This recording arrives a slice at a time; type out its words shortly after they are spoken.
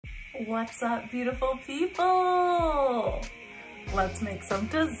What's up, beautiful people? Let's make some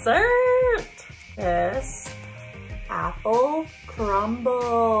dessert. This apple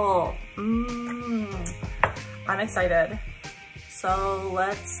crumble. I'm excited. So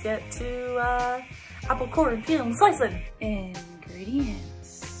let's get to apple core and peel and slicing.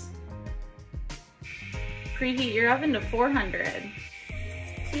 Ingredients. Preheat your oven to 400.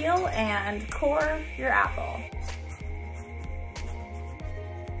 Peel and core your apple.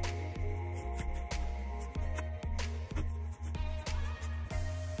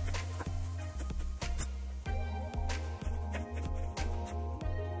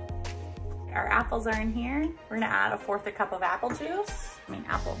 Our apples are in here. We're gonna add 1/4 cup of apple juice.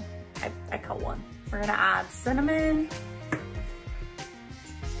 I cut one. We're gonna add cinnamon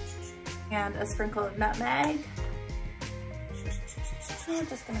and a sprinkle of nutmeg. I'm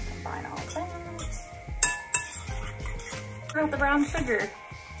just gonna combine all of that. Throw out the brown sugar.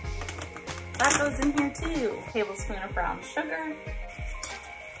 That goes in here too. Tablespoon of brown sugar.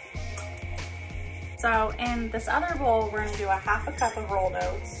 So in this other bowl, we're gonna do 1/2 cup of rolled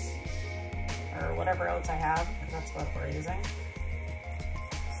oats, or whatever oats I have, because that's what we're using.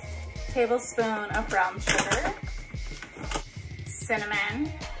 Tablespoon of brown sugar,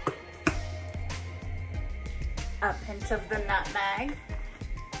 cinnamon, a pinch of the nutmeg,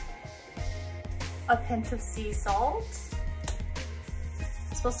 a pinch of sea salt.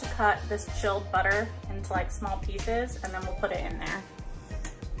 I'm supposed to cut this chilled butter into like small pieces and then we'll put it in there.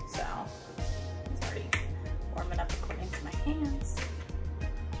 So it's already warming up according to my hands.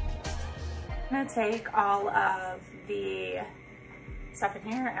 I'm gonna take all of the stuff in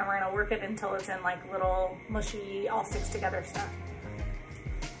here and we're gonna work it until it's in like little mushy, all sticks together stuff.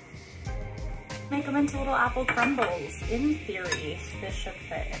 Make them into little apple crumbles. In theory, this should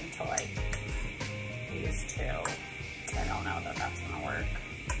fit into like these two. I don't know that that's gonna work.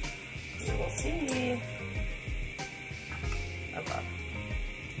 We will see. Okay.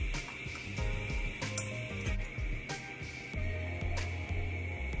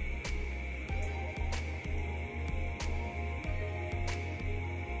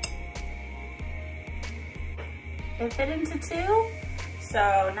 It fit into two.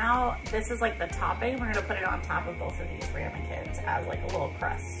 So now this is like the topping. We're gonna put it on top of both of these ramekins as like a little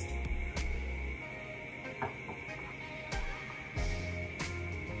crust.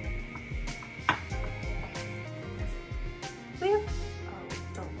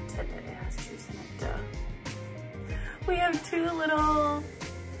 Don't tip it, it has juice in it, duh. We have 2 little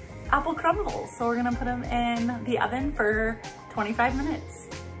apple crumbles. So we're gonna put them in the oven for 25 minutes.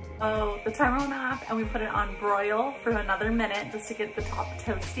 Oh, the timer went off and we put it on broil for another minute just to get the top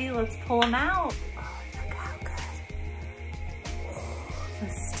toasty. Let's pull them out. Oh, look how good. Oh, the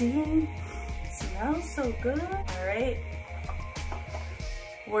steam smells so good. All right,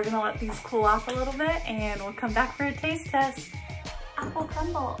 we're gonna let these cool off a little bit and we'll come back for a taste test. Apple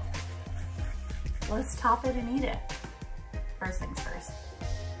crumble. Let's top it and eat it. First things first.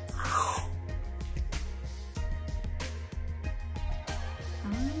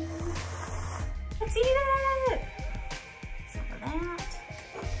 Let's eat it! Some of that.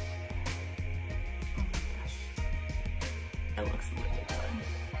 Oh my gosh. It looks really good.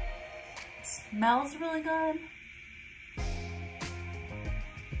 It smells really good.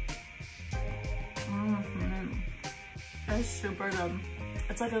 It's super good.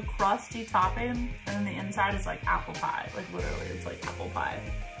 It's like a crusty topping, and then the inside is like apple pie. Like literally, it's like apple pie.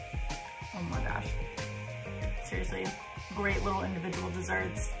 Oh my gosh. Seriously, great little individual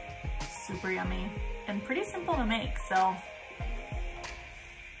desserts. Super yummy and pretty simple to make, so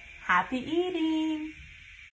happy eating.